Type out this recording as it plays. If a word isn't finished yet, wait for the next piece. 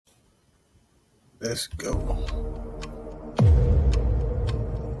Let's go.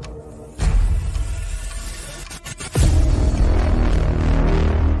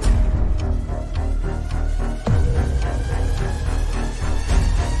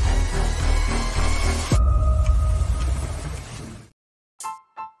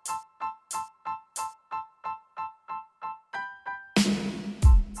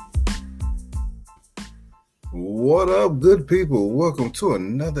 What up, good people? Welcome to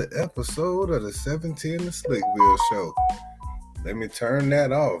another episode of the 710 The Slickville Show. Let me turn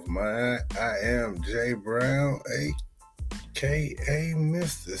that off, man. I am Jay Brown, aka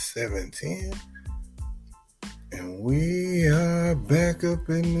Mr. 710. And we are back up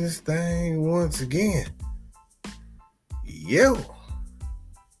in this thing once again. Yo!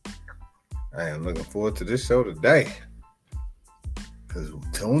 I am looking forward to this show today. Because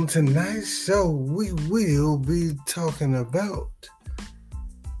on tonight's show, we will be talking about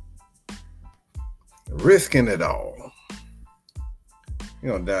risking it all. We're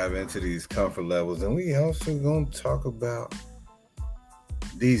going to dive into these comfort levels, and we also going to talk about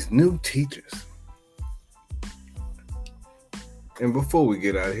these new teachers. And before we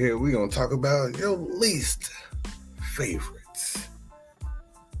get out of here, we're going to talk about your least favorites.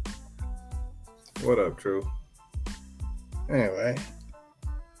 What up, True? Anyway.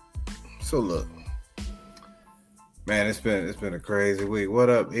 So look, man, it's been a crazy week. What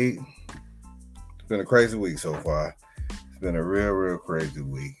up, E? It's been a crazy week so far. It's been a real crazy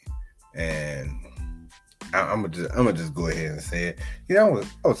week, and I'm gonna just go ahead and say it. You know,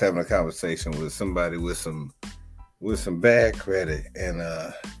 I was having a conversation with somebody with some bad credit, and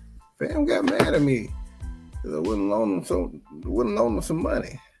fam got mad at me because I wouldn't loan them some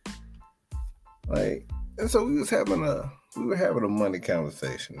money. Like, and so we were having a money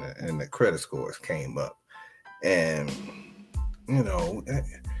conversation, and the credit scores came up. And, you know,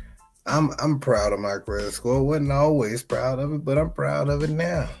 I'm proud of my credit score. Wasn't always proud of it, but I'm proud of it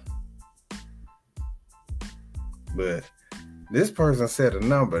now. But this person said a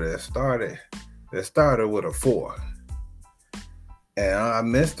number that started with a 4. And I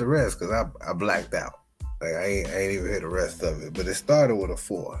missed the rest because I blacked out. Like, I ain't even hear the rest of it. But it started with a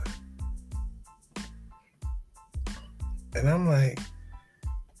 4. And I'm like,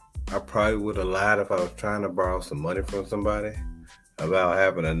 I probably would have lied if I was trying to borrow some money from somebody about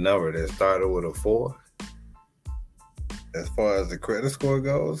having a number that started with a 4. As far as the credit score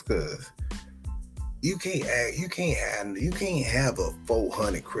goes, because you can't have a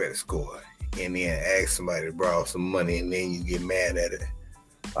 400 credit score and then ask somebody to borrow some money and then you get mad at it.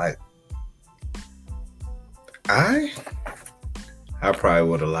 Like, I probably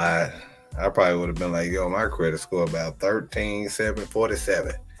would have lied. I probably would have been like, yo, my credit score about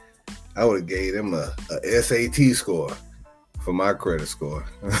 13,747. I would have gave them a SAT score for my credit score.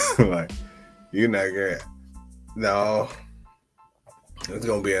 Like, you're not gonna, no, it's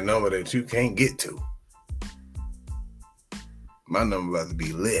gonna be a number that you can't get to. My number about to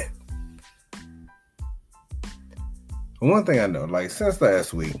be lit. One thing I know, like since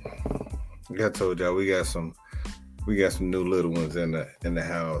last week, like I told y'all, we got some new little ones in the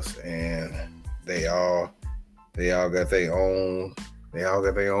house, and they all got their own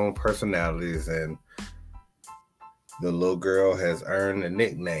personalities, and the little girl has earned a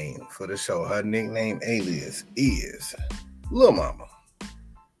nickname for the show. Her nickname alias is Lil Mama.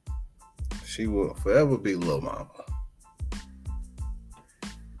 She will forever be Lil Mama.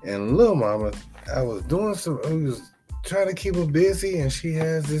 And Lil Mama, I was trying to keep her busy, and she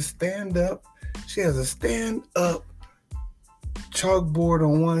has a stand-up chalkboard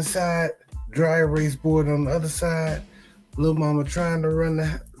on one side, dry erase board on the other side. Little Mama trying to run the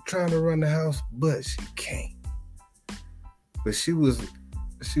house, but she can't. But we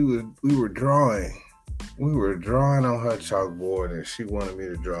were drawing on her chalkboard, and she wanted me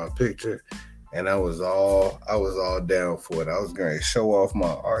to draw a picture, and I was all down for it. I was going to show off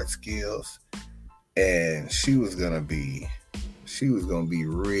my art skills, and she was gonna be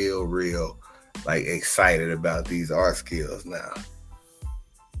real like excited about these art skills. Now,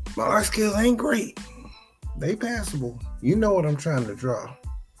 my art skills ain't great. They passable. You know what I'm trying to draw.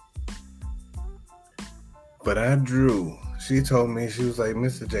 But I drew. She told me, she was like,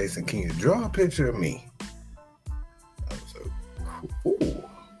 Mr. Jason, can you draw a picture of me? I was like, ooh,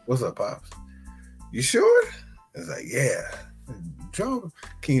 what's up, Pops? You sure? I was like, yeah.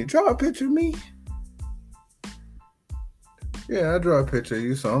 Can you draw a picture of me? Yeah, I draw a picture of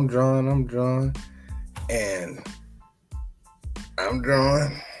you, so I'm drawing, and I'm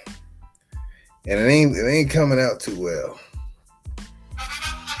drawing, and it ain't coming out too well.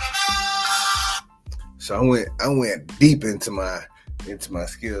 So I went deep into my into my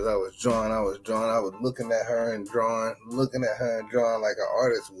skills. I was drawing. I was looking at her and drawing like an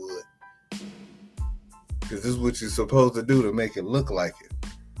artist would. Because this is what you're supposed to do to make it look like it.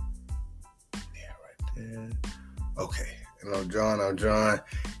 Yeah, right there. Okay. And I'm drawing.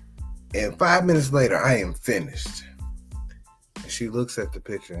 And 5 minutes later, I am finished. And she looks at the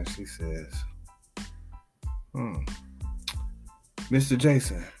picture and she says, Mr.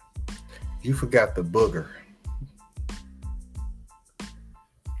 Jason, you forgot the booger.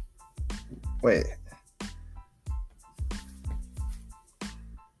 Wait.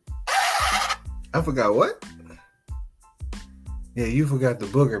 I forgot what? Yeah, you forgot the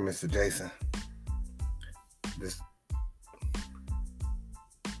booger, Mr. Jason.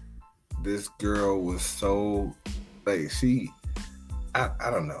 This girl was so, like, I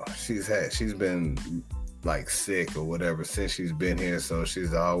don't know. She's been like sick or whatever since she's been here, so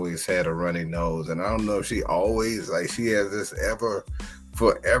she's always had a runny nose. And I don't know if she always, like, she has this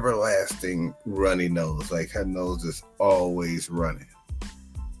forever lasting runny nose. Like, her nose is always running.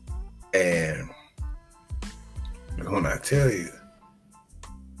 And when I tell you,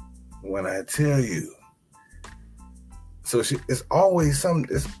 so it's always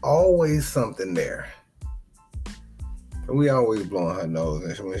something there. And we always blowing her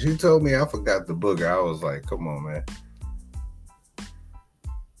nose. And when she told me I forgot the booger, I was like, come on, man.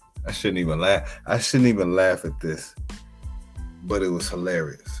 I shouldn't even laugh at this. But it was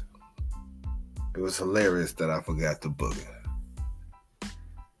hilarious. It was hilarious that I forgot the booger.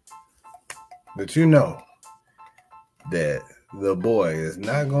 But you know that the boy is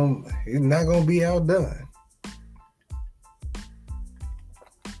not gonna be outdone.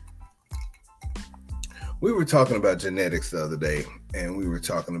 We were talking about genetics the other day, and we were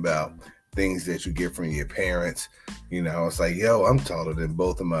talking about things that you get from your parents. You know, I was like, yo, I'm taller than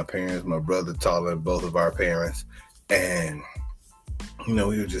both of my parents. My brother taller than both of our parents. And, you know,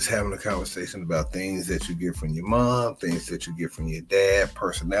 we were just having a conversation about things that you get from your mom, things that you get from your dad,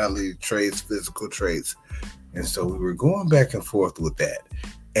 personality traits, physical traits. And so we were going back and forth with that.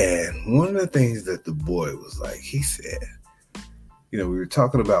 And one of the things that the boy was like, he said, you know, we were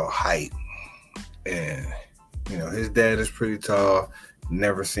talking about height. And, you know, his dad is pretty tall,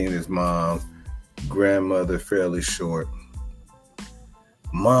 never seen his mom, grandmother fairly short.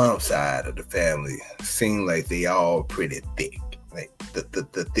 Mom's side of the family seemed like they all pretty thick. Like the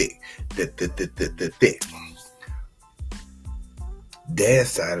thick.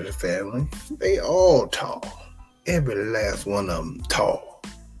 Dad's side of the family, they all tall. Every last one of them tall.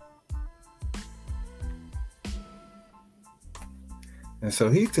 And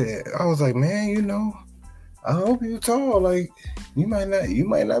so he said, I was like, man, you know, I hope you're tall. Like, you might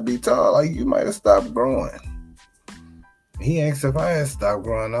not be tall. Like, you might have stopped growing. He asked if I had stopped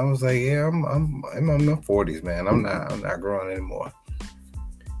growing. I was like, yeah, I'm in my 40s, man. I'm not growing anymore.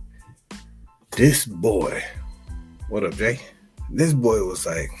 This boy, what up, Jay? This boy was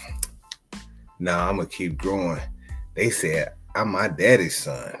like, nah, I'm gonna keep growing. They said, I'm my daddy's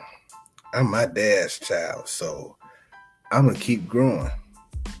son. I'm my dad's child, so I'm gonna keep growing.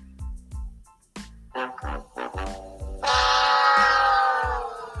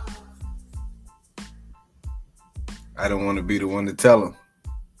 I don't want to be the one to tell him.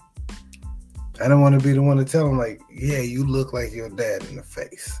 Like, yeah, you look like your dad in the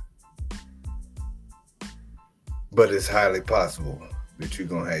face. But it's highly possible that you're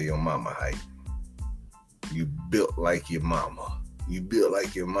going to have your mama height. You built like your mama. You built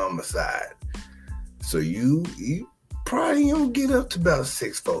like your mama's side. So you probably don't get up to about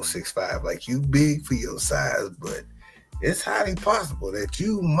 6'4", 6'5". Like, you big for your size, but it's highly possible that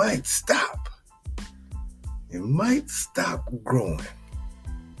you might stop. It might stop growing.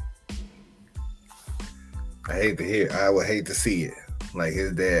 I would hate to see it. Like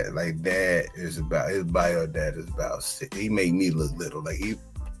his dad, his bio dad is about 6. He made me look little. Like he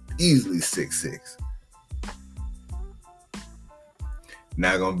easily 6'6".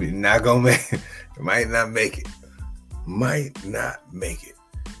 Not gonna make it. Might not make it.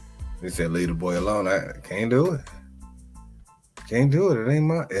 They said, leave the boy alone. I can't do it. It ain't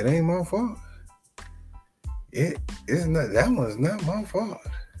my fault. It's not, that one's not my fault.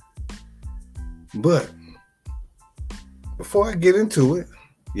 But before I get into it,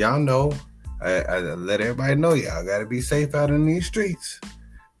 y'all know, I let everybody know y'all gotta be safe out in these streets.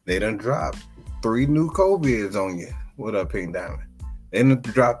 They done dropped 3 new COVIDs on you. What up, Pink Diamond? They done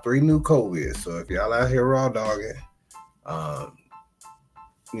dropped 3 new COVIDs. So if y'all out here raw dogging,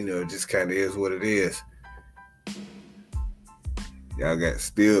 you know, it just kind of is what it is. Y'all got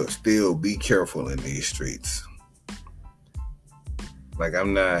still be careful in these streets. Like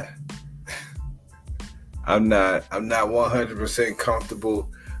I'm I'm not 100% comfortable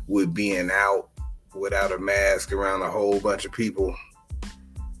with being out without a mask around a whole bunch of people.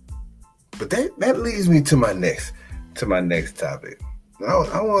 But that leads me to my next topic.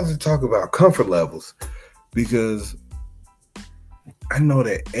 I wanted to talk about comfort levels, because I know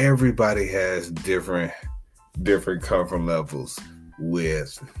that everybody has different comfort levels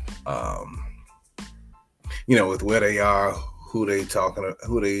with with where they are, who they talking to,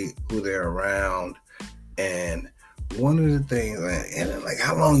 who they're around. And one of the things, and like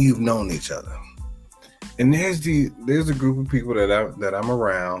how long you've known each other. And there's a group of people that I'm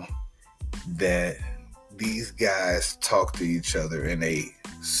around that these guys talk to each other in a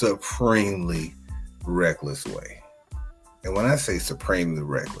supremely reckless way. And when I say supremely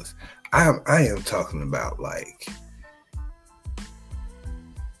reckless, I am talking about like,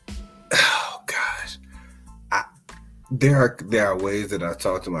 oh gosh, there are ways that I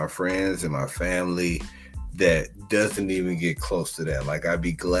talk to my friends and my family that doesn't even get close to that. Like, I'd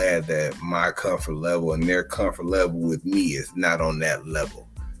be glad that my comfort level and their comfort level with me is not on that level.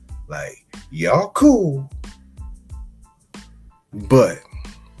 Like, y'all cool, but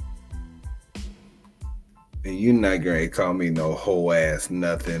and you're not gonna call me no hoe ass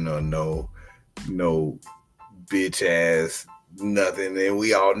nothing, or no bitch ass nothing, and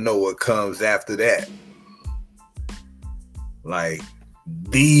we all know what comes after that. Like,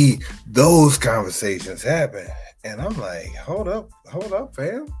 those conversations happen, and I'm like, hold up,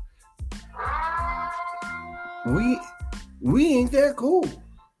 fam. We ain't that cool.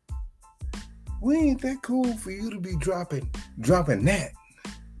 We ain't that cool for you to be dropping that.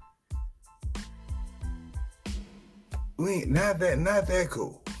 We ain't not that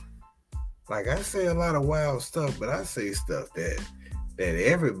cool. Like, I say a lot of wild stuff, but I say stuff that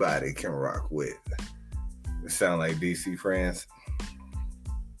everybody can rock with. It sound like DC friends.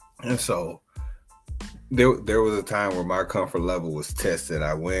 And so there was a time where my comfort level was tested.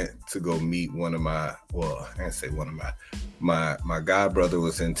 I went to go meet one of my, well, I can't say one of my god brother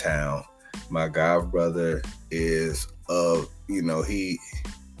was in town. My god brother is he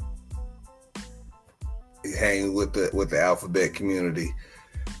hangs with the alphabet community,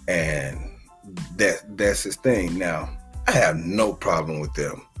 and that's his thing. Now, I have no problem with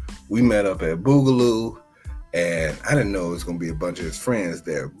them. We met up at Boogaloo, and I didn't know it was gonna be a bunch of his friends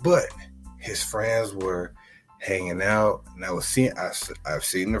there, but his friends were hanging out, and I've seen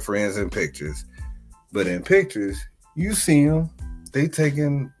the friends in pictures, but in pictures you see them, they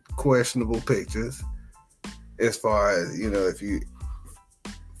taking questionable pictures. As far as,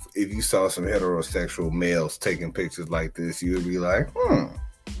 if you saw some heterosexual males taking pictures like this, you would be like,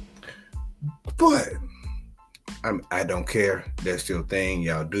 but I don't care. That's your thing.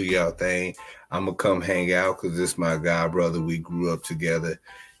 Y'all do y'all thing. I'm gonna come hang out because this is my god brother. We grew up together.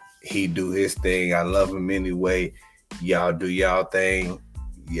 He do his thing. I love him anyway. Y'all do y'all thing.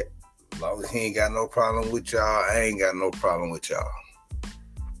 Yeah, as long as he ain't got no problem with y'all, I ain't got no problem with y'all.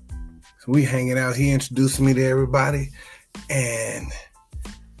 So we hanging out. He introduced me to everybody, and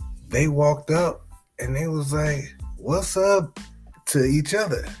they walked up and they was like, "What's up?" to each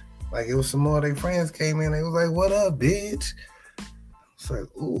other. Like, it was some more of their friends came in. They was like, "What up, bitch?" It's like,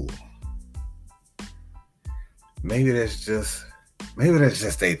 ooh. Maybe that's just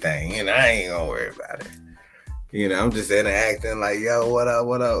their thing. I ain't gonna worry about it. I'm just interacting like, yo, what up?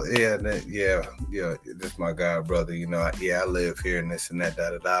 Yeah, this is my god brother. I live here and this and that,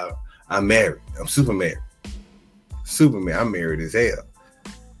 da. I'm married. I'm super married. I'm married as hell.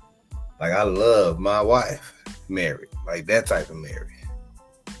 Like, I love my wife. Married. Like, that type of married.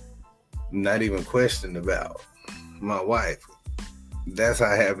 Not even questioned about my wife. That's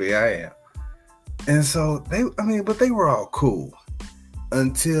how happy I am. And so but they were all cool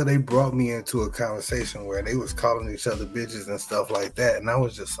until they brought me into a conversation where they was calling each other bitches and stuff like that. And I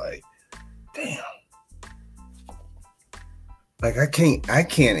was just like, damn. Like, I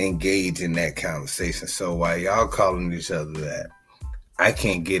can't engage in that conversation. So while y'all calling each other that, I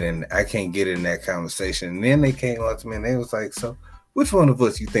can't get in that conversation. And then they came up to me and they was like, so which one of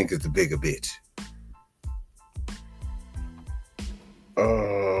us you think is the bigger bitch?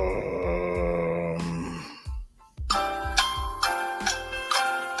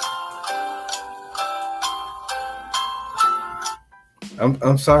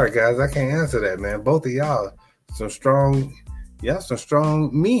 I'm sorry, guys. I can't answer that, man. Both of y'all some strong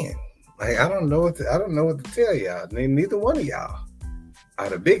men. Like, I don't know what to tell y'all. Neither one of y'all are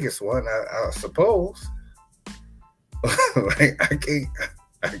the biggest one, I suppose. Like, I can't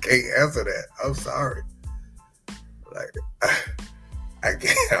answer that. I'm sorry. Like, I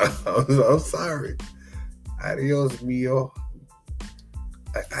can't. I'm sorry. Adios, mio.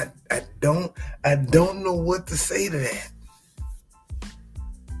 I don't know what to say to that.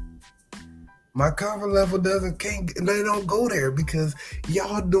 My comfort level they don't go there because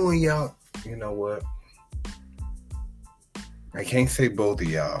y'all doing y'all, you know what? I can't say both of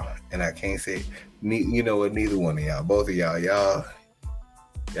y'all, and I can't say, you know what, neither one of y'all. Both of y'all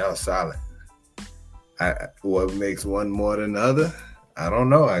solid. What makes one more than the other? I don't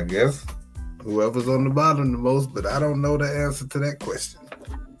know, I guess. Whoever's on the bottom the most, but I don't know the answer to that question.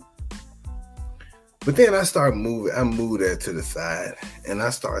 But then I move that to the side, and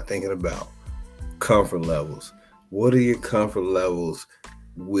I start thinking about comfort levels. What are your comfort levels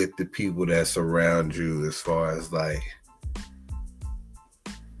with the people that surround you as far as like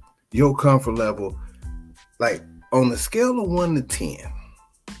your comfort level, like on the scale of 1 to 10,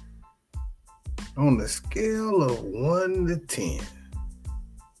 on the scale of 1 to 10,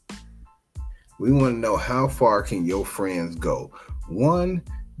 we want to know how far can your friends go. One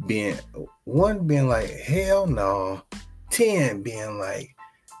being like, hell no. 10 being like,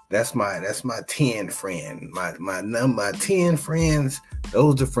 that's my 10 friend. My 10 friends,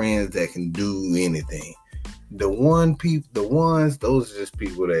 those are friends that can do anything. The ones, those are just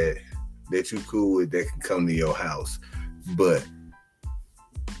people that you cool with that can come to your house. But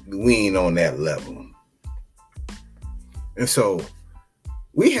we ain't on that level. And so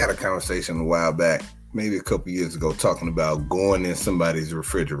we had a conversation a while back, maybe a couple years ago, talking about going in somebody's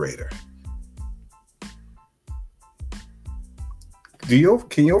refrigerator.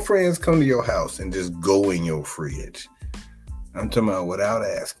 Can your friends come to your house and just go in your fridge? I'm talking about without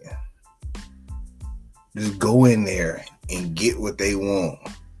asking. Just go in there and get what they want.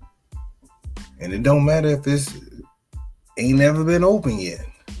 And it don't matter if it's ain't never been open yet.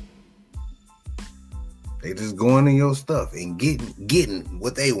 They just going in your stuff and getting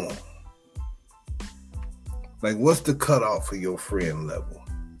what they want. Like, what's the cutoff for your friend level?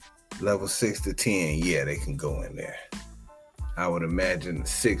 Level 6 to 10, yeah, they can go in there. I would imagine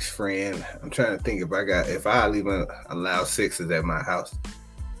 6 friend. I'm trying to think if I even allow 6s at my house.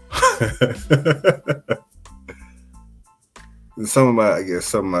 Some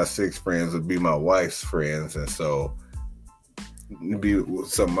of my 6 friends would be my wife's friends, and so it'd be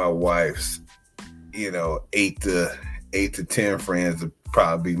some of my wife's, 8 to 10 friends would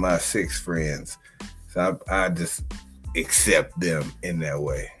probably be my 6 friends. So I just accept them in that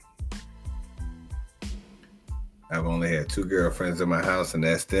way. I've only had 2 girlfriends in my house, and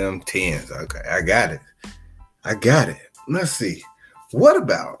that's them 10s. Okay, I got it. Let's see. What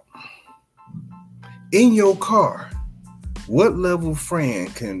about in your car? What level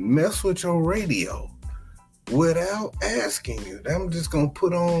friend can mess with your radio without asking you? I'm just going to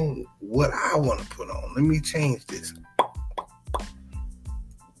put on what I want to put on. Let me change this.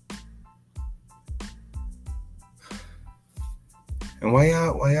 And why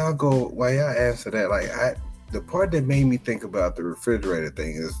y'all answer that? Like, the part that made me think about the refrigerator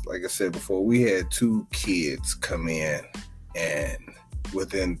thing is, like I said before, we had 2 kids come in, and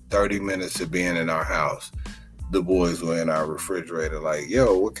within 30 minutes of being in our house, the boys were in our refrigerator like,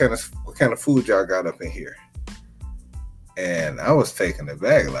 yo, what kind of food y'all got up in here? And I was taken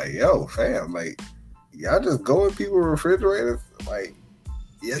aback, like, yo, fam, like, y'all just go in people's refrigerators? Like,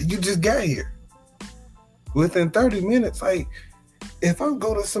 yeah, you just got here. Within 30 minutes, like, if I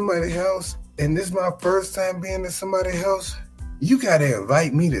go to somebody's house and this is my first time being in somebody's house, you gotta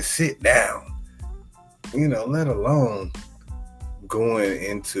invite me to sit down. Let alone going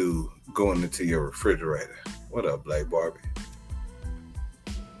into your refrigerator. What up, Black Barbie?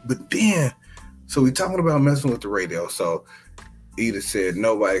 But then, so we talking about messing with the radio. So Eda said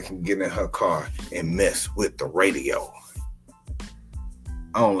nobody can get in her car and mess with the radio.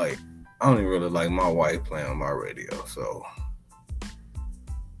 I don't even really like my wife playing on my radio. So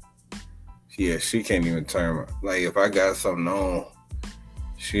yeah, she can't even turn. Like, if I got something on,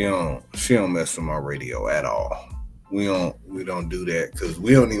 she don't mess with my radio at all. We don't do that because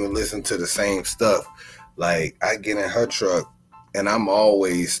we don't even listen to the same stuff. Like, I get in her truck and I'm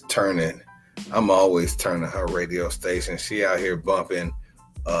always turning her radio station. She out here bumping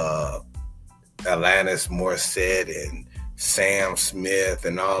Alanis Morissette and Sam Smith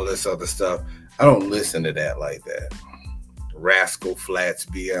and all this other stuff. I don't listen to that like that. Rascal Flatts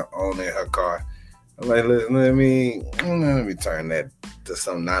be on in her car. I'm like, listen, let me turn that to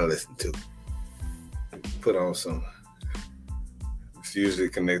something I listen to. Put on some. It's usually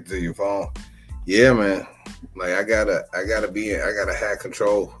connected to your phone. Yeah, man. Like, I gotta have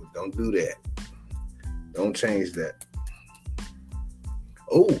control. Don't do that. Don't change that.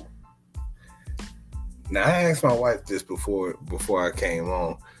 Oh. Now, I asked my wife this before I came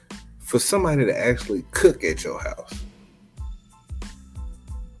on. For somebody to actually cook at your house,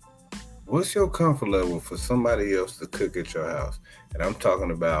 What's your comfort level for somebody else to cook at your house? And I'm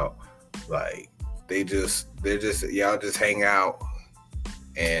talking about like they're just y'all just hang out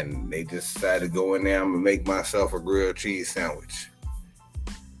and they just decide to go in there. I'm gonna make myself a grilled cheese sandwich.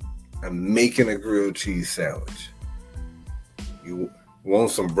 I'm making a grilled cheese sandwich. You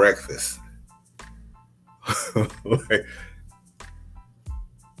want some breakfast? Like,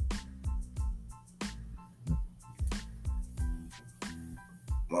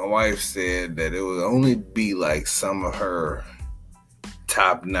 my wife said that it would only be like some of her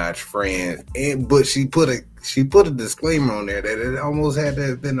top-notch friends, but she put a disclaimer on there that it almost had to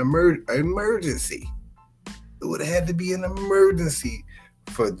have been an emergency. It would have had to be an emergency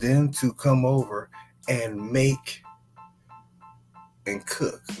for them to come over and make and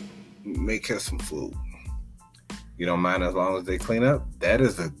cook, make her some food. You don't mind as long as they clean up? That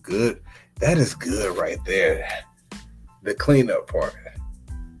is good right there. The cleanup part.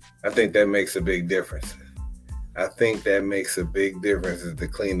 I think that makes a big difference. I think that makes a big difference is the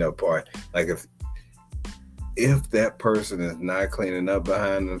cleanup part. Like if that person is not cleaning up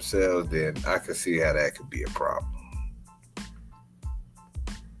behind themselves, then I can see how that could be a problem.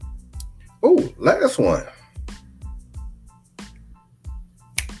 Oh, last one.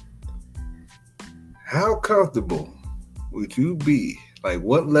 How comfortable would you be? Like,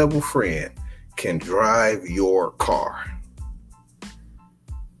 what level friend can drive your car?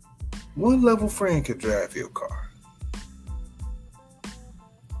 What level friend can drive your car?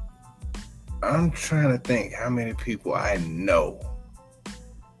 I'm trying to think how many people I know.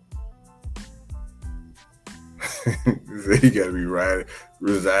 So you gotta be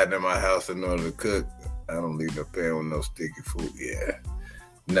residing in my house in order to cook. I don't leave no pan with no sticky food. Yeah,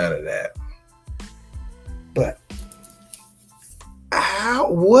 none of that. But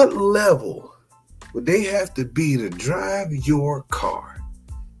what level would they have to be to drive your car?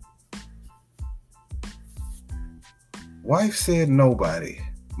 Wife said nobody.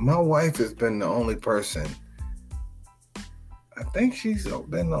 My wife has been the only person. I think she's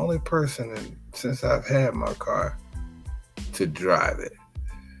been the only person since I've had my car to drive it.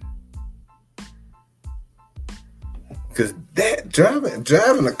 Because that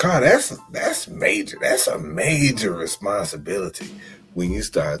driving a car, that's major. That's a major responsibility when you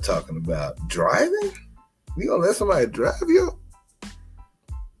start talking about driving. You gonna let somebody drive you?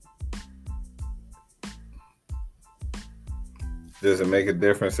 Does it make a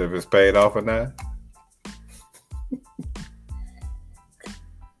difference if it's paid off or not?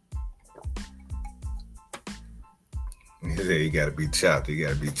 He said you gotta be chopped, you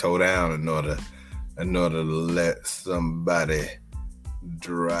gotta be towed down in order to let somebody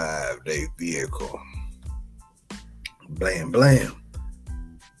drive their vehicle. Blam, blam.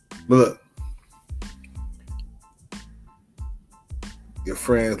 But look, your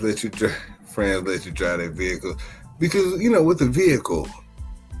friends let you drive their vehicles because with the vehicle,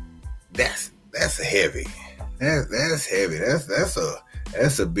 that's heavy. That's heavy.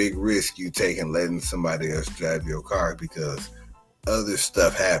 That's a big risk you taking letting somebody else drive your car because other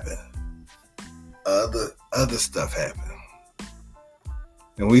stuff happen. Other stuff happen.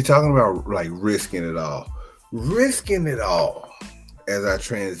 And we talking about like risking it all. Risking it all as I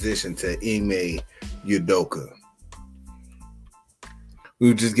transition to Ime Udoka. We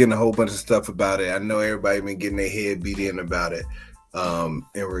were just getting a whole bunch of stuff about it. I know everybody been getting their head beat in about it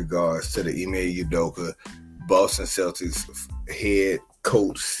in regards to the Ime Udoka Boston Celtics head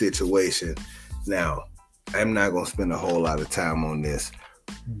coach situation. Now, I'm not going to spend a whole lot of time on this,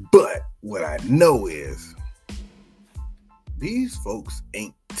 but what I know is these folks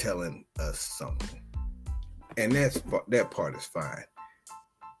ain't telling us something. And that part is fine.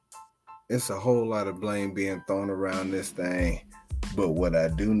 It's a whole lot of blame being thrown around this thing. But what I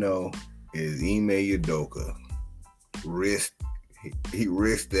do know is Ime Udoka he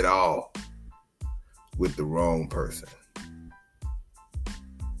risked it all with the wrong person.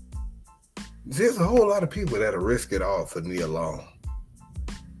 There's a whole lot of people that'll risk it all for Nia Long.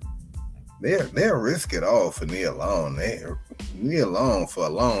 They'll risk it all for Nia Long. Nia Long for a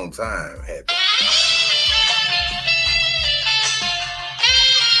long time had to.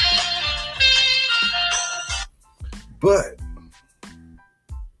 But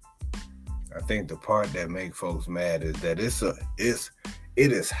I think the part that makes folks mad is that it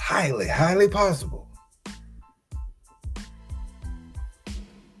is highly, highly possible.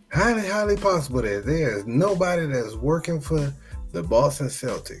 Highly, highly possible that there is nobody that's working for the Boston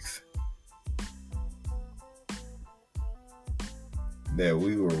Celtics that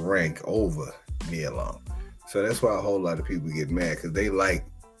we will rank over Nia Long. So that's why a whole lot of people get mad because they like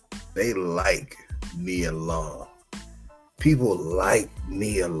Nia Long. People like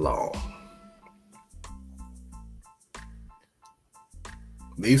Nia Long.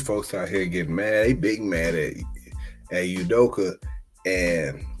 these folks out here getting mad. They big mad at Udoka.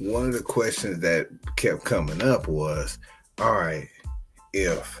 And one of the questions that kept coming up was, all right,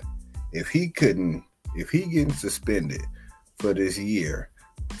 if he getting suspended for this year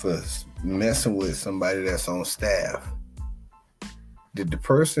for messing with somebody that's on staff, did the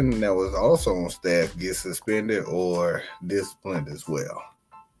person that was also on staff get suspended or disciplined as well?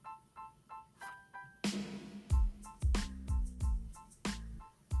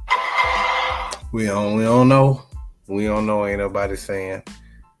 We don't know. We don't know. Ain't nobody saying.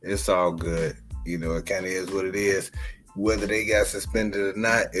 It's all good. You know, it kind of is what it is. Whether they got suspended or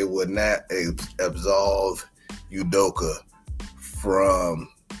not, it would not absolve Udoka from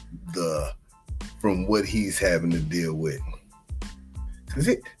what he's having to deal with. Cause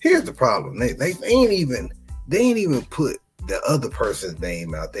here's the problem: they ain't even put the other person's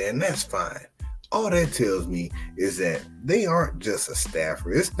name out there, and that's fine. All that tells me is that they aren't just a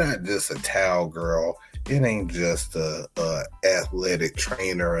staffer. It's not just a towel girl. It ain't just a athletic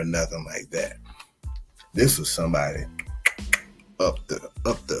trainer or nothing like that. This was somebody up the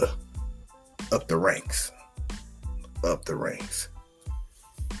ranks. Up the ranks.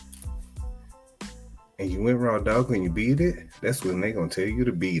 And you went raw dog when you beat it, that's when they gonna tell you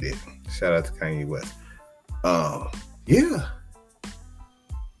to beat it. Shout out to Kanye West. Yeah.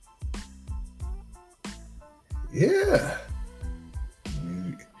 Yeah.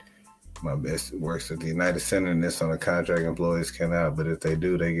 My best works at the United Center, and this on a contract employees cannot, but if they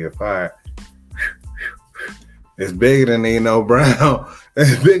do, they get fired. It's bigger than Nino Brown.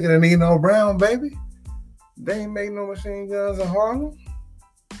 It's bigger than Nino Brown, baby. They ain't make no machine guns in Harlem.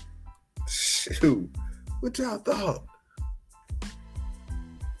 Shoot. What y'all thought?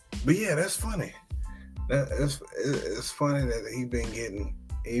 But yeah, that's funny. It's funny that he been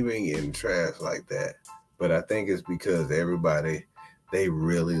getting trashed like that. But I think it's because everybody, they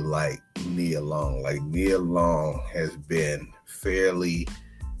really like Nia Long. Like Nia Long has been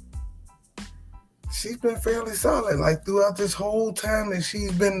she's been fairly solid. Like throughout this whole time that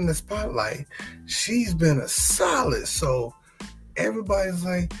she's been in the spotlight, she's been a solid. So everybody's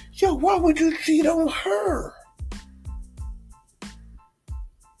like, yo, why would you cheat on her?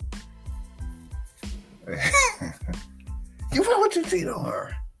 Why would you cheat on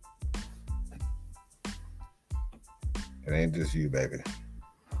her? It ain't just you, baby.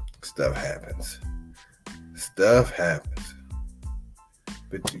 Stuff happens.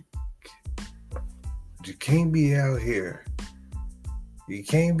 But you can't be out here. You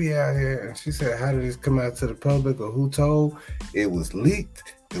can't be out here. And she said, how did this come out to the public or who told? It was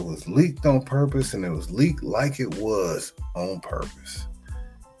leaked. It was leaked on purpose, and it was leaked like it was on purpose.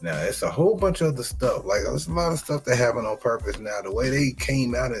 Now, it's a whole bunch of other stuff. Like, there's a lot of stuff that happened on purpose. Now, the way they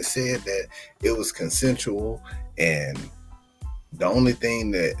came out and said that it was consensual, and the only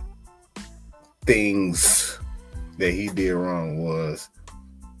things that he did wrong was,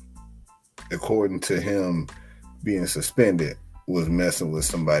 according to him being suspended, was messing with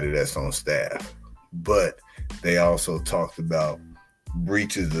somebody that's on staff. But they also talked about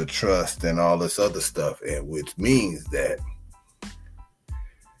breaches of trust and all this other stuff, and which means that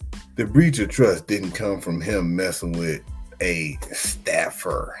the breach of trust didn't come from him messing with a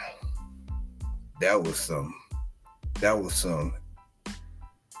staffer. That was some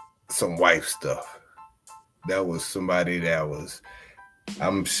wife stuff. That was somebody that was,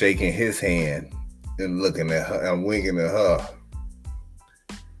 I'm shaking his hand and looking at her, I'm winking at her.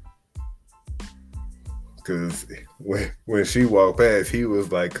 Because when she walked past, he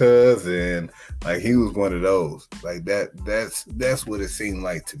was like, cousin, like he was one of those. Like that's what it seemed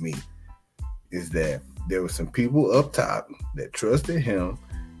like to me, is that there were some people up top that trusted him.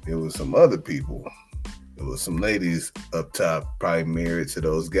 There was some other people. There was some ladies up top, probably married to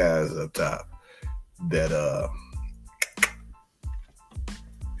those guys up top, that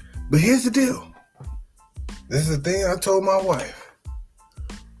but here's the deal. This is the thing I told my wife.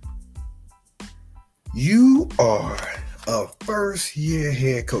 You are a first-year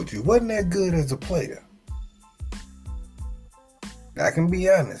head coach. You wasn't that good as a player. I can be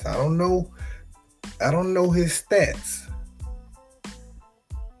honest. I don't know his stats.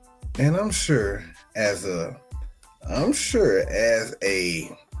 And I'm sure as a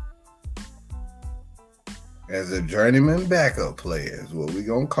journeyman backup player is what we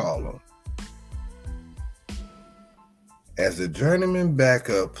gonna call him. As a journeyman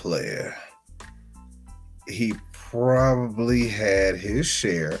backup player, he probably had his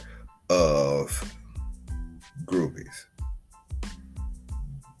share of groupies.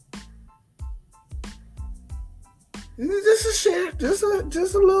 Just a share, just a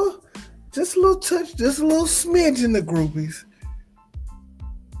little touch, just a little smidge in the groupies.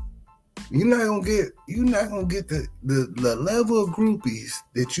 You're not gonna get the level of groupies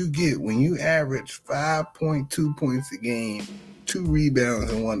that you get when you average 5.2 points a game, 2 rebounds,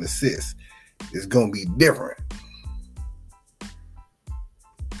 and 1 assist. It's gonna be different.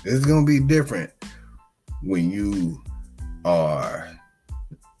 It's gonna be different when you are,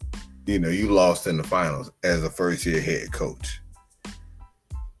 you lost in the finals as a first-year head coach.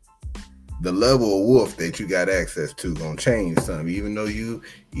 The level of wolf that you got access to gonna change something, even though you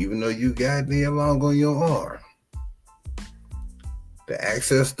got Nia Long on your arm. The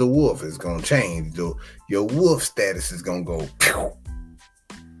access to wolf is gonna change. Your wolf status is gonna go pew.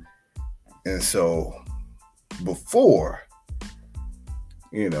 And so before,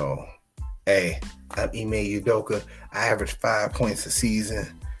 hey, I'm Ime Udoka. I average 5 points a season.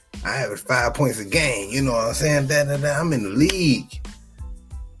 I average 5 points a game. You know what I'm saying? I'm in the league.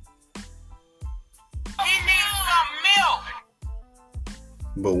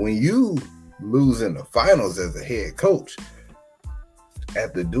 But when you lose in the finals as a head coach,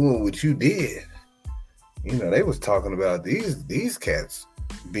 after doing what you did, they was talking about these cats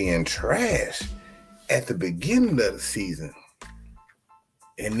being trash at the beginning of the season.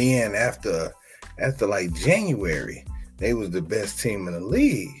 And then after like January, they was the best team in the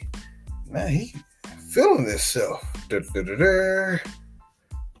league. Now he feeling himself.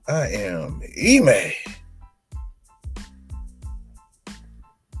 I am Ime.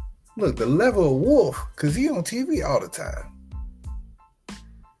 Look, the level of wolf, because he on TV all the time.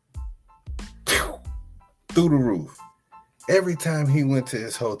 Through the roof. Every time he went to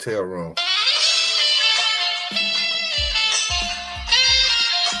his hotel room.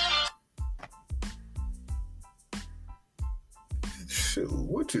 Shoot,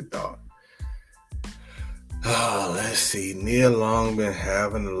 what you thought? Oh, let's see. Nia Long been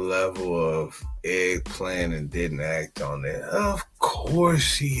having a level of eggplant and didn't act on it. Of course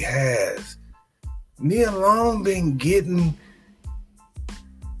she has. Nia Long been getting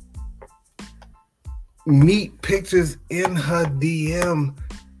meat pictures in her DM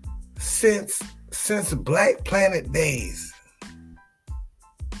since Black Planet days.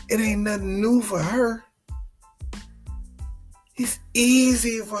 It ain't nothing new for her. It's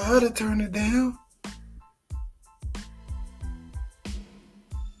easy for her to turn it down.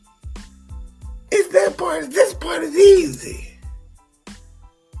 This part is easy.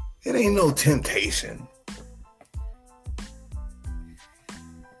 It ain't no temptation.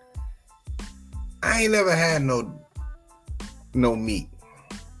 I ain't never had no meat.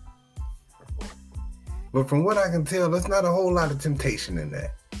 But from what I can tell, there's not a whole lot of temptation in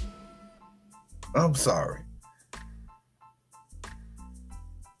that. I'm sorry.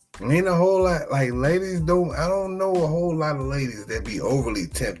 Ain't a whole lot, like ladies I don't know a whole lot of ladies that be overly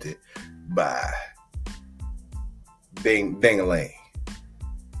tempted by ding-a-ling.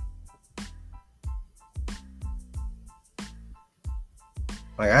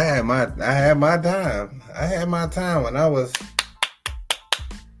 Like I had my time. I had my time when I was,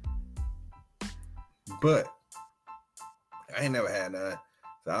 but I ain't never had none.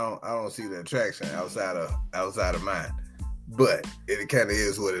 So I don't see the attraction outside of mine. But it kind of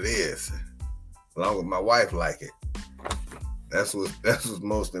is what it is. As long as my wife like it. That's what's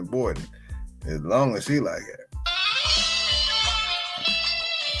most important. As long as she like it.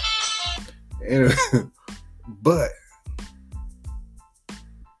 Anyway, but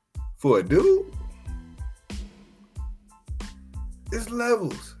for a dude, it's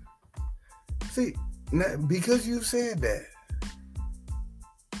levels. See, now, because you said that,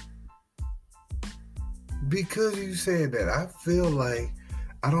 I feel like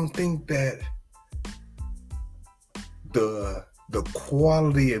I don't think that the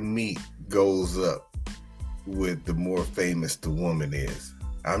quality of meat goes up with the more famous the woman is.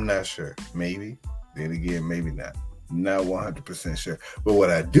 I'm not sure. Maybe. Then again, maybe not. Not 100% sure. But what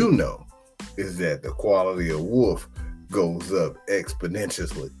I do know is that the quality of wolf goes up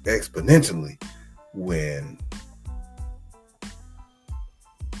exponentially when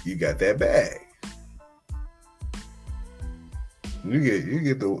you got that bag. You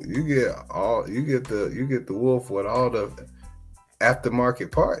get the wolf with all the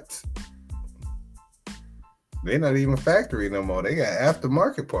aftermarket parts. They're not even factory no more. They got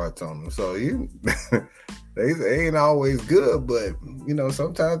aftermarket parts on them. So they ain't always good, but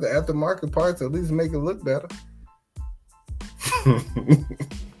sometimes the aftermarket parts at least make it look better.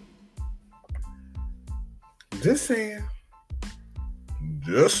 Just saying.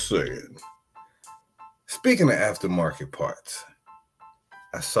 Speaking of aftermarket parts,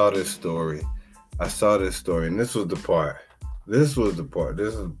 I saw this story, and this is the part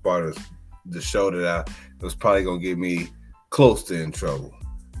of the show that was probably gonna get me close to in trouble.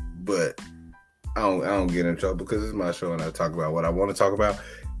 but I don't get in trouble because it's my show and I talk about what I want to talk about.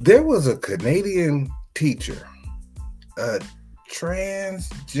 There was a Canadian teacher, a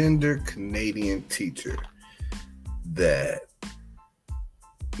transgender Canadian teacher that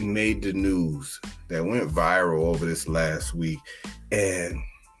made the news, that went viral over this last week, and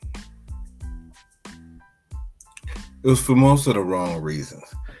it was for most of the wrong reasons.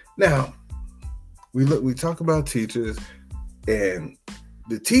 Now, we talk about teachers, and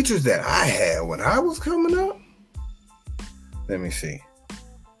the teachers that I had when I was coming up, let me see.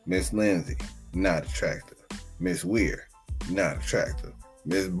 Miss Lindsay, not attractive. Miss Weir, not attractive.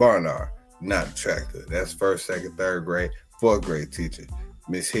 Miss Barnard, not attractive. That's first, second, third grade, fourth grade teacher.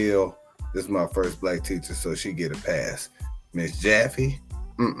 Miss Hill, this is my first black teacher, so she get a pass. Miss Jaffe,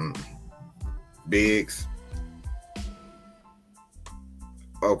 Biggs,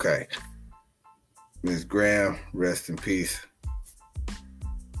 okay. Miss Graham, rest in peace.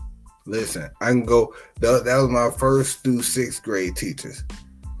 Listen, I can go, that was my first through sixth grade teachers.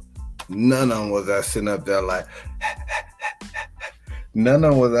 None of them was I sitting up there like, none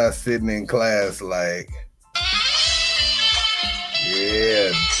of them was I sitting in class like,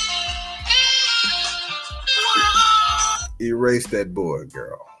 yeah, erase that board,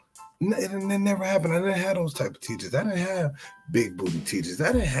 girl. It never happened. I didn't have those type of teachers. I didn't have big booty teachers.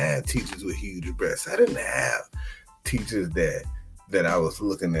 I didn't have teachers with huge breasts. I didn't have teachers that I was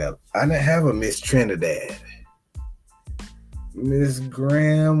looking at. I didn't have a Miss Trinidad. Miss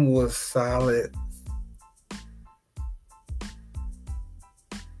Graham was solid.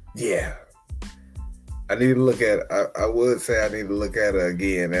 Yeah. I need to look at, I would say I need to look at her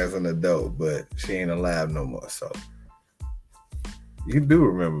again as an adult, but she ain't alive no more, so. You do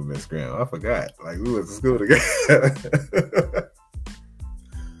remember Miss Graham. I forgot. Like, we went to school together.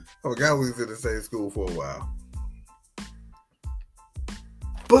 I forgot we was in the same school for a while.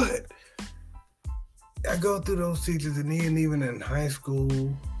 But I go through those teachers, and then even in high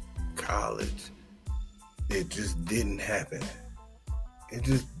school, college, it just didn't happen.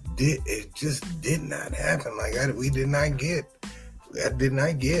 It just did not happen. Like, I did not get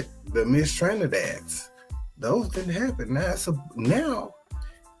the Miss Trinidads. Those didn't happen. Now I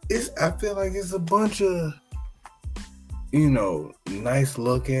feel like it's a bunch of, nice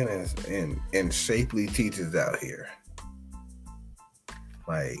looking and shapely teachers out here.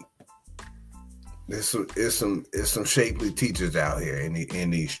 Like, there's some shapely teachers out here in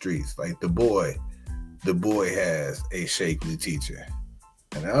these streets. Like the boy has a shapely teacher,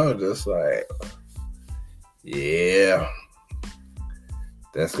 and I was just like, yeah.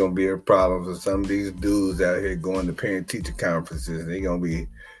 That's gonna be a problem for some of these dudes out here going to parent-teacher conferences. They're gonna be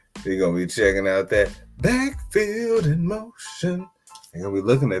checking out that backfield in motion. They're gonna be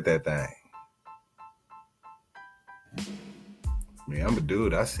looking at that thing. I mean, I'm a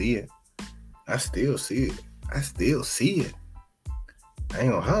dude. I see it. I still see it. I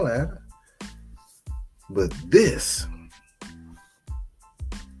ain't gonna holler at her. But this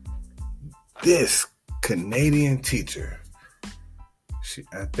Canadian teacher,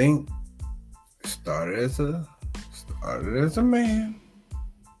 I think started as a man,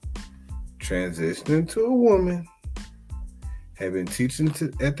 transitioned into a woman, had been teaching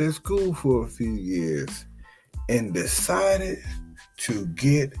at that school for a few years, and decided to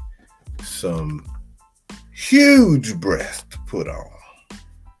get some huge breasts put on.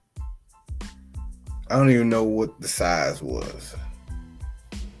 I don't even know what the size was.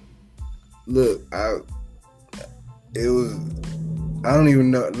 Look, I don't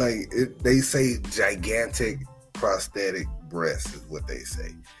even know. Like, they say gigantic prosthetic breasts is what they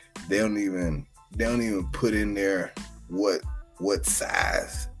say. They don't even put in there what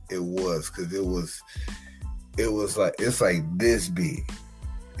size it was, because it was like, it's like this big.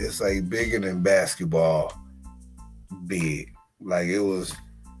 It's like bigger than basketball big. Like,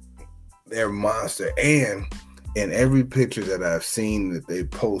 they're monster. And in every picture that I've seen that they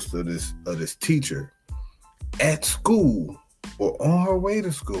post of this teacher at school or on her way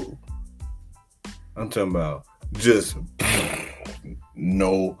to school, I'm talking about just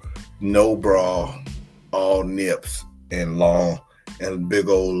no bra, all nips and long and big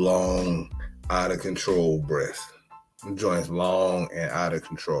old long out of control breasts. Joints long and out of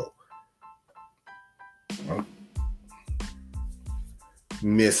control.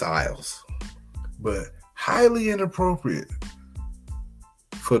 Missiles. But highly inappropriate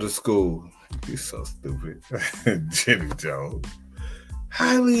for the school. You're so stupid. Jenny Jones.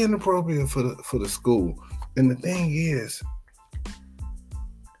 Highly inappropriate for the school. And the thing is,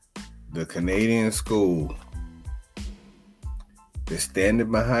 the Canadian school is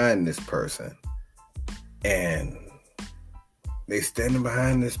standing behind this person, and They standing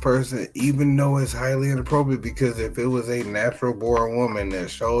behind this person, even though it's highly inappropriate. Because if it was a natural born woman that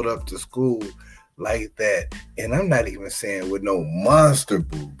showed up to school like that, and I'm not even saying with no monster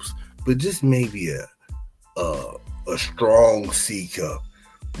boobs, but just maybe a strong C cup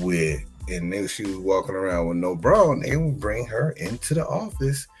with, and if she was walking around with no bra, they would bring her into the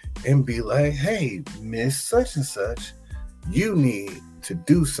office and be like, "Hey, Miss Such and Such, you need to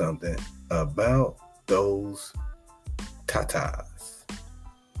do something about those tatas."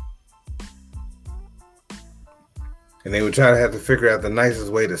 And they would try to have to figure out the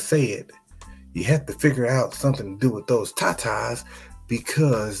nicest way to say it. You have to figure out something to do with those tatas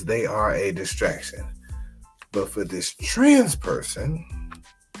because they are a distraction. But for this trans person,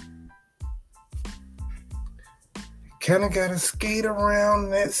 kind of got to skate around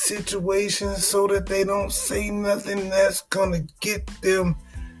that situation so that they don't say nothing that's going to get them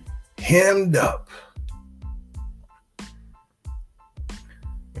hemmed up.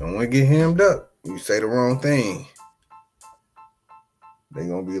 You don't want to get hemmed up. You say the wrong thing. They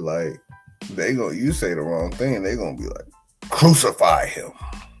going to be like, you say the wrong thing, they going to be like, crucify him.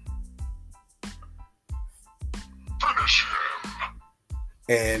 Punish him.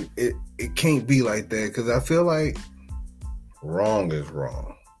 And it can't be like that, because I feel like wrong is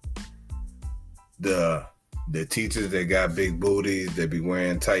wrong. The teachers that got big booties, that be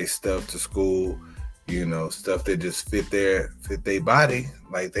wearing tight stuff to school, stuff that just fit their body,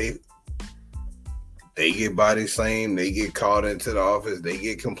 like they get body shamed, they get called into the office, they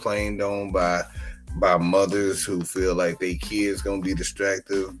get complained on by mothers who feel like their kids gonna be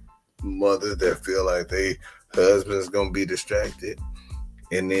distracted, mothers that feel like their husband's gonna be distracted,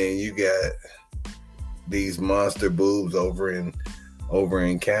 and then you got these monster boobs over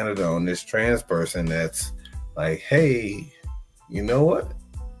in Canada on this trans person that's like, hey, you know what?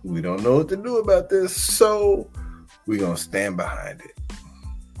 We don't know what to do about this, so we're gonna stand behind it.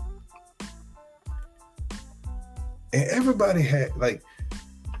 And everybody had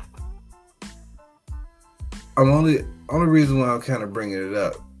only reason why I'm kind of bringing it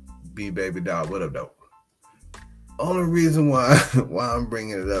up, B Baby Doll, what up, though? Only reason why I'm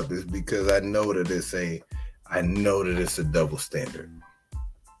bringing it up is because I know that it's a double standard.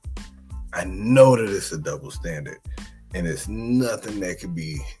 I know that it's a double standard, and it's nothing that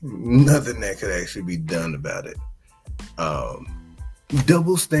could actually be done about it.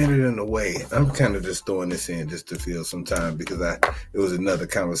 Double standard in a way. I'm kind of just throwing this in just to feel some time, because it was another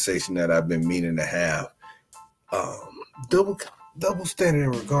conversation that I've been meaning to have. Double standard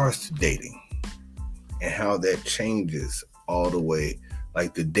in regards to dating and how that changes all the way.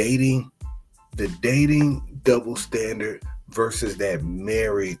 Like the dating double standard versus that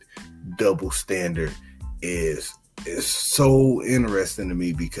married double standard is so interesting to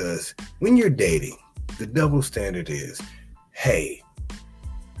me, because when you're dating, the double standard is, hey,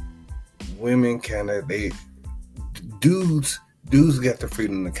 women dudes got the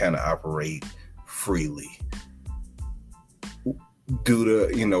freedom to kind of operate freely due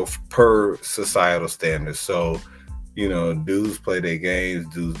to, per societal standards. So, dudes play their games,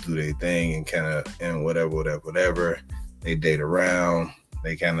 dudes do their thing, and whatever. They date around,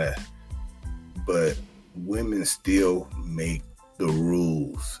 but women still make the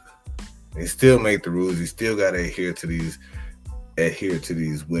rules. They still make the rules. You still got to adhere to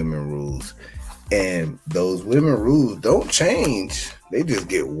these women rules. And those women rules don't change. They just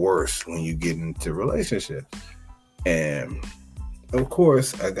get worse when you get into relationships. And of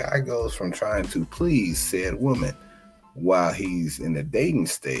course, a guy goes from trying to please said woman while he's in the dating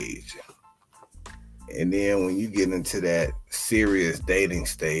stage. And then when you get into that serious dating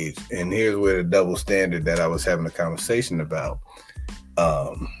stage, and here's where the double standard that I was having a conversation about,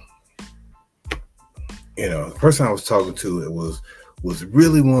 the person I was talking to, it was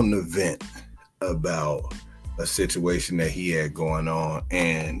really wanting to vent about a situation that he had going on,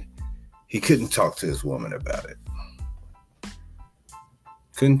 and he couldn't talk to his woman about it.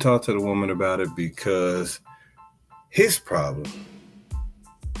 Couldn't talk to the woman about it because his problem,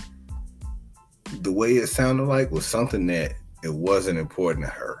 the way it sounded like, was something that it wasn't important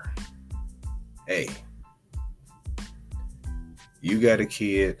to her. Hey, you got a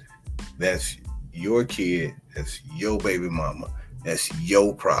kid, that's your kid, that's your baby mama, that's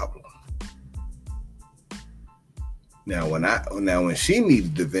your problem. Now when she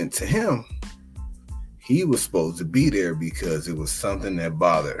needed to vent to him, he was supposed to be there because it was something that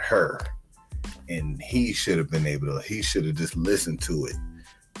bothered her, and he should have just listened to it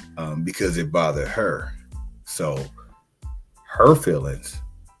because it bothered her. So her feelings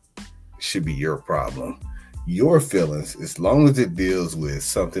should be your problem. Your feelings, as long as it deals with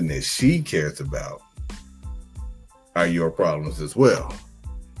something that she cares about, are your problems as well.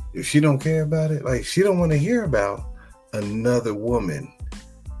 If she don't care about it, like she don't want to hear about another woman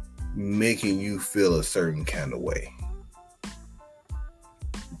making you feel a certain kind of way.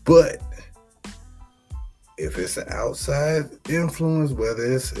 But if it's an outside influence, whether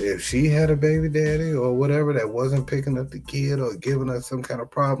it's if she had a baby daddy or whatever that wasn't picking up the kid or giving us some kind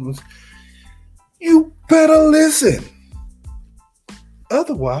of problems, you better listen.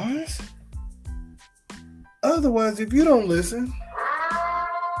 Otherwise, if you don't listen,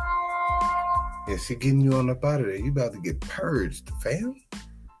 yeah, she getting you on up out of there. You about to get purged, fam.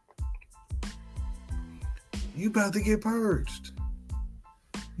 You about to get purged.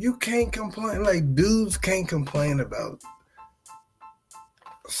 You can't complain. Like, dudes can't complain about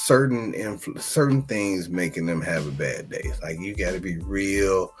certain things making them have a bad day. Like, you got to be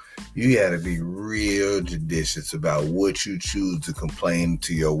real. You got to be real judicious about what you choose to complain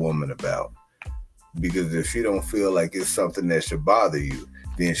to your woman about. Because if she don't feel like it's something that should bother you,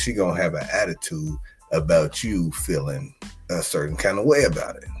 then she gonna have an attitude about you feeling a certain kind of way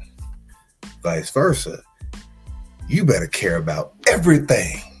about it. Vice versa. You better care about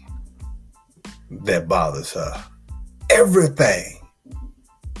everything that bothers her. Everything.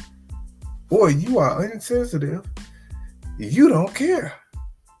 Boy, you are insensitive. You don't care.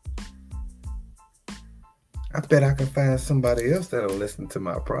 I bet I can find somebody else that'll listen to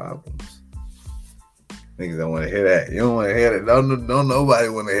my problems. Niggas don't want to hear that. You don't want to hear that. Don't nobody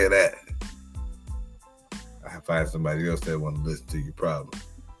want to hear that. I find somebody else that want to listen to your problems.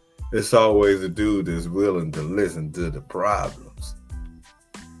 It's always a dude that's willing to listen to the problems.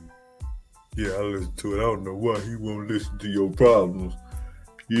 Yeah, I listen to it. I don't know why he won't listen to your problems.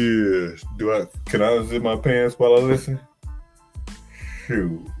 Yeah. Can I unzip my pants while I listen?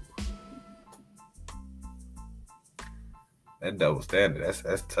 Shoot. That double standard,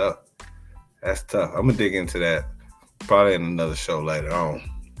 that's tough. That's tough. I'm going to dig into that probably in another show later on.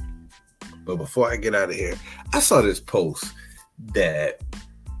 But before I get out of here, I saw this post that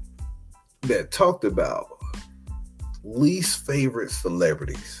talked about least favorite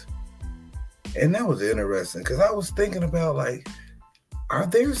celebrities. And that was interesting because I was thinking about, like, are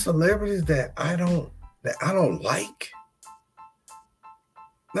there celebrities that I don't like?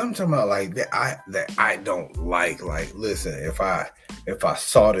 I'm talking about like that I don't like. Like, listen, if I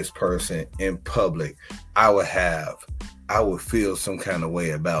saw this person in public, I would feel some kind of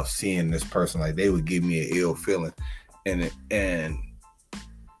way about seeing this person. Like, they would give me an ill feeling. And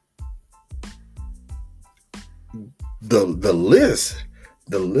the list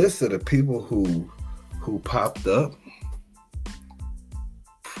of the people who popped up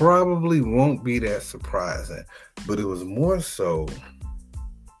probably won't be that surprising. But it was more so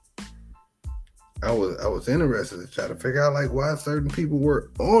I was interested to try to figure out, like, why certain people were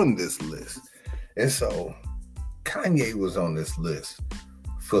on this list. And so Kanye was on this list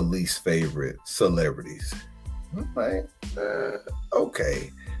for least favorite celebrities. I'm like, okay,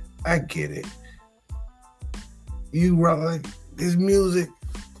 I get it. You like his music?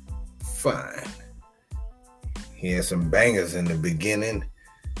 Fine. He had some bangers in the beginning.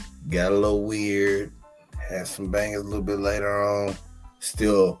 Got a little weird. Had some bangers a little bit later on.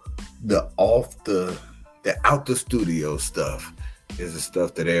 Still, the out the studio stuff is the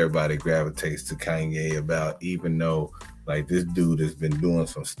stuff that everybody gravitates to Kanye about, even though, like, this dude has been doing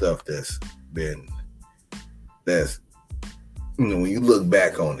some stuff that's when you look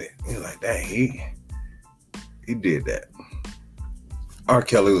back on it, you're like, dang, he did that. R.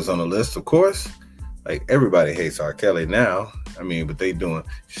 Kelly was on the list, of course. Like, everybody hates R. Kelly now. I mean, but they doing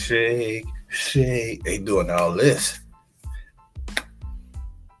shake, shake. They doing all this.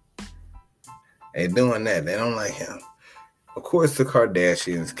 They doing that. They don't like him. Of course, the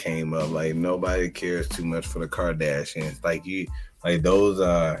Kardashians came up. Like, nobody cares too much for the Kardashians.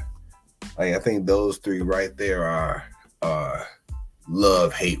 I think those three right there are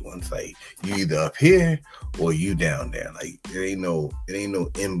love-hate ones. Like, you either up here or you down there. Like, it ain't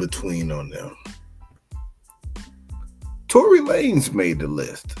no in between on them. Tory Lanez made the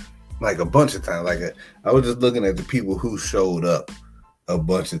list like a bunch of times. Like, I was just looking at the people who showed up a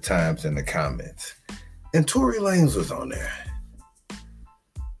bunch of times in the comments, and Tory Lanez was on there.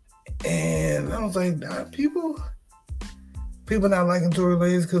 And I was like, nah, people not liking Tory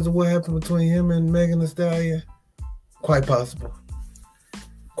Lanez because of what happened between him and Megan Thee Stallion. Quite possible.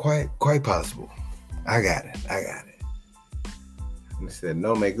 Quite possible. I got it. And he said,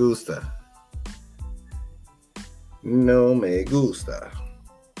 no me gusta. No me gusta.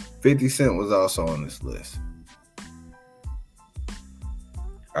 50 Cent was also on this list.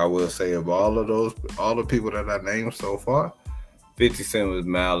 I will say, of all the people that I named so far, 50 Cent was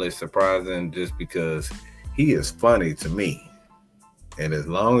mildly surprising just because he is funny to me. And as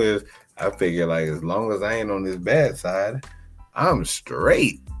long as I figure, like, as long as I ain't on this bad side, I'm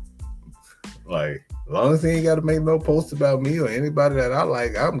straight. Like, as long as he ain't got to make no posts about me or anybody that I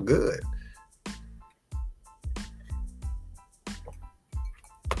like, I'm good.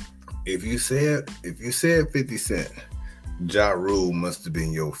 If you said 50 Cent, Ja Rule must have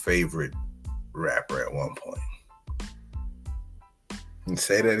been your favorite rapper at one point. And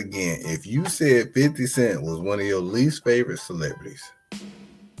say that again. If you said 50 Cent was one of your least favorite celebrities,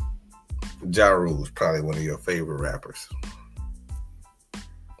 Ja Rule was probably one of your favorite rappers.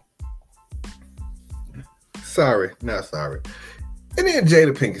 Not sorry. And then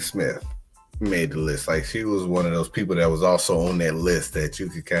Jada Pinkett Smith made the list. Like, she was one of those people that was also on that list that you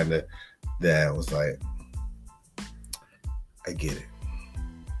could kind of, that was like, I get it.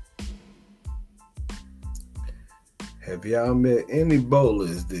 Have y'all met any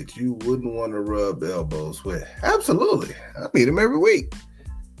bowlers that you wouldn't want to rub elbows with? Absolutely. I meet them every week.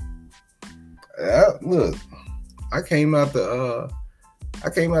 Look, I came out the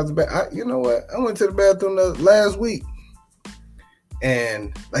you know what? I went to the bathroom last week,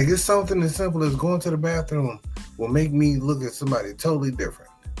 and like, it's something as simple as going to the bathroom will make me look at somebody totally different.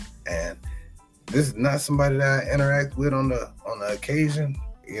 And this is not somebody that I interact with on the occasion,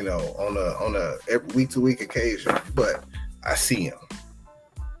 you know, on a every week to week occasion, but I see him.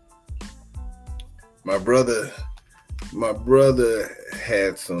 My brother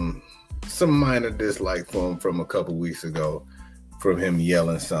had some minor dislike for him from a couple weeks ago, from him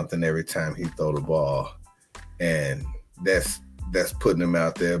yelling something every time he throw the ball, and that's putting him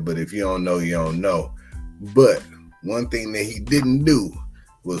out there. But if you don't know, you don't know. But one thing that he didn't do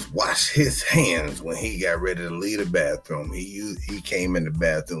was wash his hands when he got ready to leave the bathroom. He came in the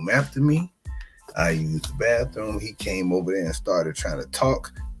bathroom after me. I used the bathroom. He came over there and started trying to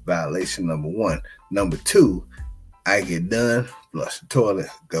talk. Violation number 1. Number 2, I get done, flush the toilet,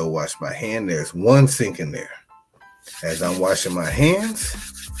 go wash my hand. There's one sink in there. As I'm washing my hands,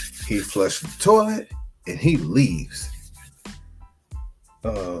 he flushes the toilet and he leaves.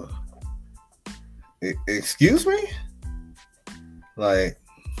 Excuse me? Like,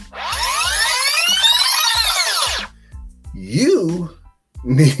 you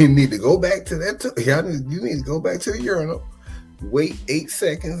need to go back to that. You need to go back to the urinal. Wait 8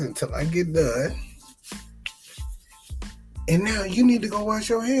 seconds until I get done. And now you need to go wash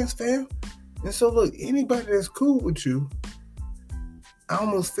your hands, fam. And so, look, anybody that's cool with you, I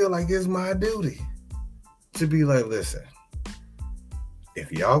almost feel like it's my duty to be like, listen,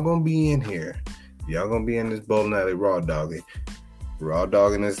 if y'all gonna be in here, if y'all gonna be in this bowling alley raw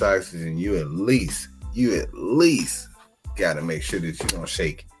dogging this oxygen, you at least gotta make sure that you don't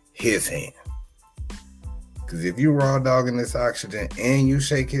shake his hand. Because if you raw dogging this oxygen and you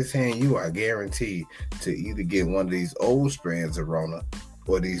shake his hand, you are guaranteed to either get one of these old strands of Rona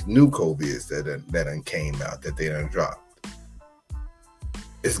or these new COVIDs that done came out, that they done dropped.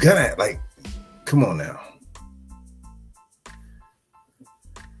 It's gonna, like, come on now.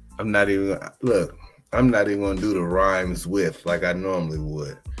 I'm not even gonna do the rhymes with like I normally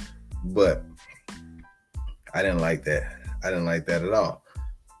would. But I didn't like that. I didn't like that at all.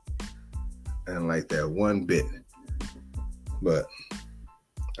 I didn't like that one bit. But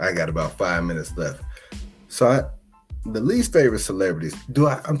I got about 5 minutes left. So the least favorite celebrities.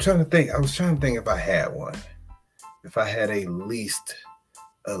 I'm trying to think. I was trying to think if I had one. If I had a least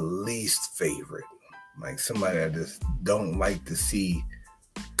favorite. Like somebody I just don't like to see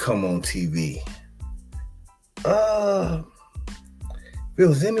come on TV. If there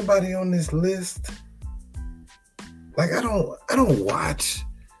was anybody on this list, like I don't watch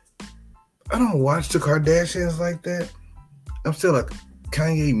the Kardashians like that. I'm still a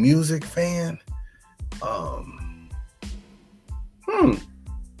Kanye music fan.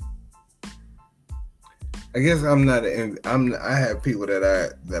 I guess I have people that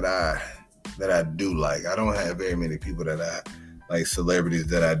I do like. I don't have very many people that I like, celebrities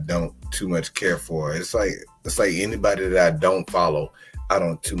that I don't too much care for. It's like anybody that I don't follow, I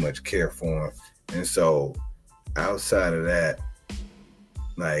don't too much care for them. And so outside of that,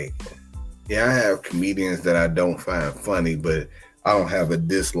 like, yeah, I have comedians that I don't find funny, but I don't have a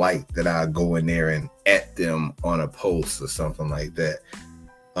dislike that I go in there and at them on a post or something like that.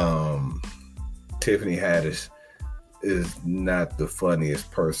 Tiffany Haddish is not the funniest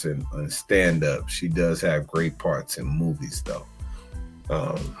person on stand-up. She does have great parts in movies, though.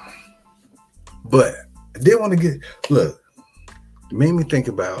 But I did want to it made me think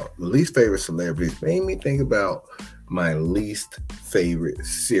about the least favorite celebrities, made me think about my least favorite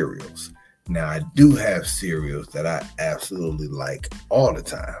cereals. Now, I do have cereals that I absolutely like all the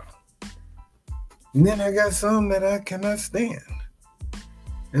time. And then I got some that I cannot stand.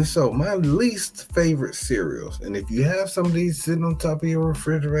 And so my least favorite cereals, and if you have some of these sitting on top of your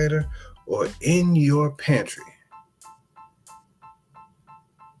refrigerator or in your pantry,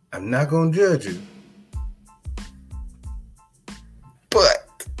 I'm not going to judge you.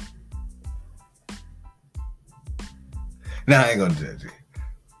 But, I ain't going to judge you.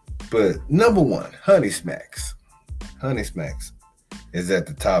 But number one, Honey Smacks. Honey Smacks is at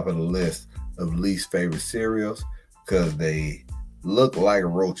the top of the list of least favorite cereals because they look like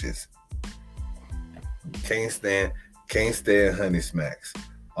roaches. Can't stand Honey Smacks.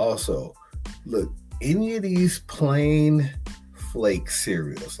 Also, look, any of these plain flake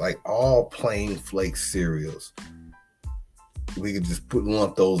cereals, like all plain flake cereals, we could just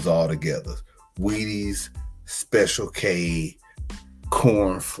lump those all together. Wheaties, Special K,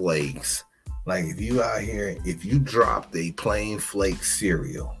 Corn Flakes. Like if you out here, if you dropped a plain flake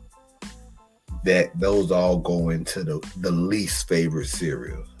cereal, that those all go into the least favorite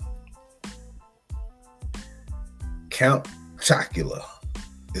cereals. Count Chocula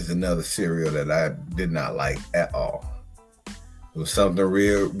is another cereal that I did not like at all. There was something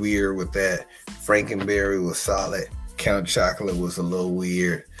real weird with that. Frankenberry was solid. Count Chocula was a little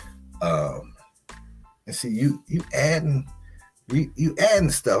weird. And see, you adding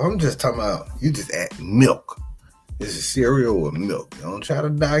stuff. I'm just talking about you just add milk. It's a cereal with milk. Don't try to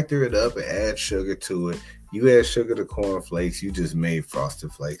doctor it up and add sugar to it. You add sugar to Corn Flakes, you just made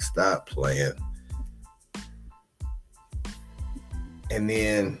Frosted Flakes. Stop playing. And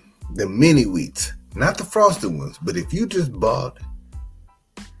then the mini wheats, not the frosted ones, but if you just bought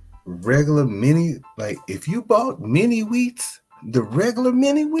regular mini, like if you bought mini wheats, the regular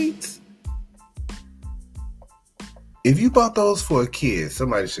mini wheats, if you bought those for a kid,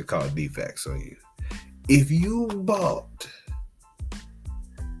 somebody should call DFACS on you. If you bought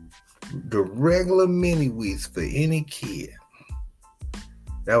the regular mini wheats for any kid,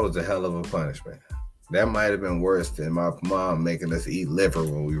 that was a hell of a punishment. That might have been worse than my mom making us eat liver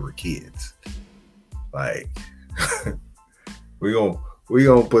when we were kids. Like, we gonna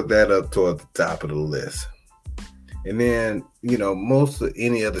put that up toward the top of the list. And then, most of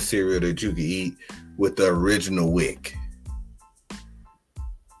any other cereal that you could eat with the original wick.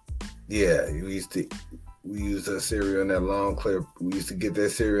 Yeah, we used that cereal in that long clear. We used to get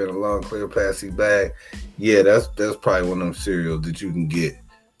that cereal in a long clear plastic bag. Yeah, that's probably one of them cereals that you can get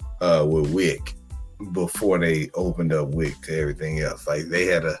with wick before they opened up wick to everything else. Like they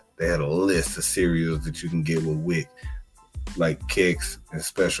had a list of cereals that you can get with wick, like Kix and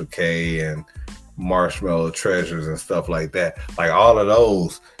Special K and Marshmallow Treasures and stuff like that. Like all of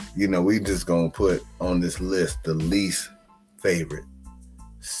those, we just gonna put on this list the least favorite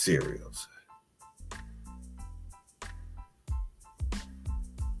cereals.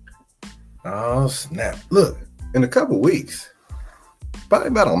 Oh snap! Look, in a couple weeks, probably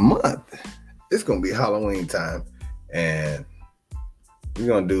about a month, it's gonna be Halloween time, and we're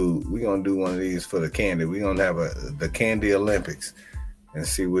gonna do one of these for the candy. We're gonna have the Candy Olympics and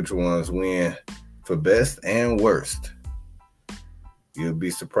see which ones win for best and worst. You'll be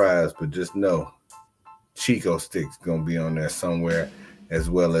surprised, but just know Chico Sticks gonna be on there somewhere, as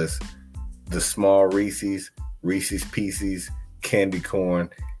well as the small Reese's Pieces, candy corn,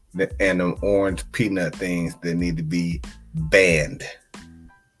 and them orange peanut things that need to be banned.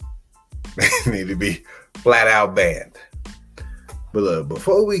 They need to be flat out banned. But look,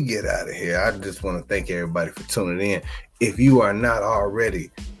 before we get out of here, I just want to thank everybody for tuning in. If you are not already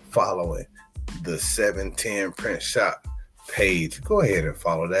following the 710 Print Shop page, go ahead and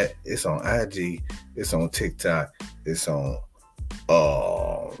follow that. It's on IG, it's on TikTok, it's on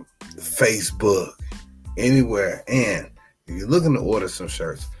Facebook, anywhere. And if you're looking to order some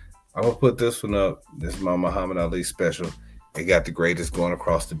shirts, I'm going to put this one up. This is my Muhammad Ali special. It got the greatest going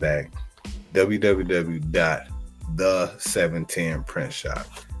across the back.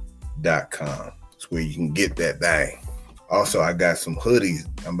 www.the710printshop.com. It's where you can get that thing. Also, I got some hoodies.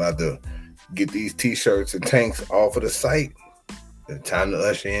 I'm about to get these t-shirts and tanks off of the site. It's time to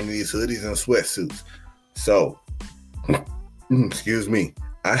usher in these hoodies and sweatsuits. So, excuse me,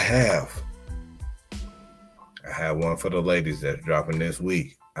 I have one for the ladies that's dropping this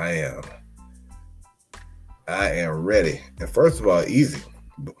week. I am ready. And first of all, easy.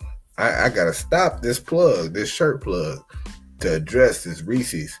 I gotta stop this shirt plug, to address this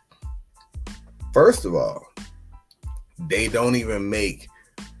Reese's. First of all, they don't even make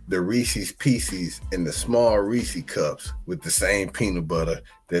the Reese's Pieces in the small Reese cups with the same peanut butter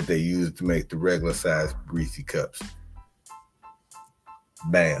that they use to make the regular size Reese cups.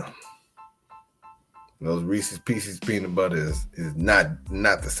 Bam. Those Reese's Pieces peanut butter is not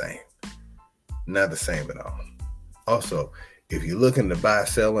the same. not the same at all. Also, if you're looking to buy,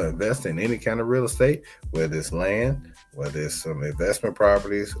 sell, or invest in any kind of real estate, whether it's land, whether it's some investment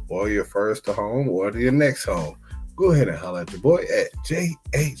properties, or your first home, or your next home, go ahead and holler at your boy at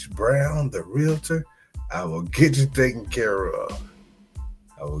J.H. Brown, the Realtor. I will get you taken care of.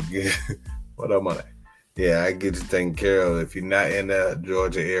 I will get what I'm on it. Yeah, I get you taken care of. If you're not in the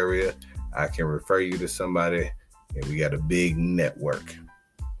Georgia area, I can refer you to somebody, and we got a big network.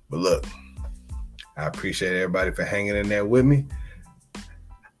 But look, I appreciate everybody for hanging in there with me.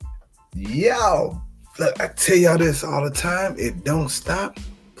 Yo, look, I tell y'all this all the time. It don't stop.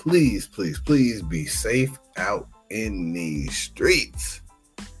 Please, please, please be safe out in these streets.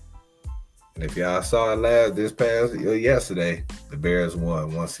 And if y'all saw it yesterday, the Bears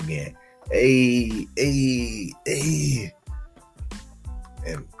won once again. Hey.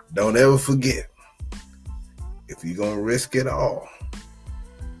 And don't ever forget, if you're going to risk it all,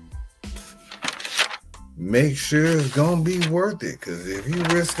 make sure it's going to be worth it. Because if you're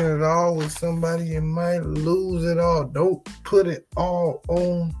risking it all with somebody, you might lose it all. Don't put it all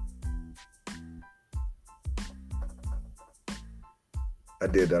on. I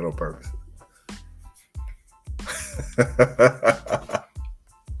did that on purpose.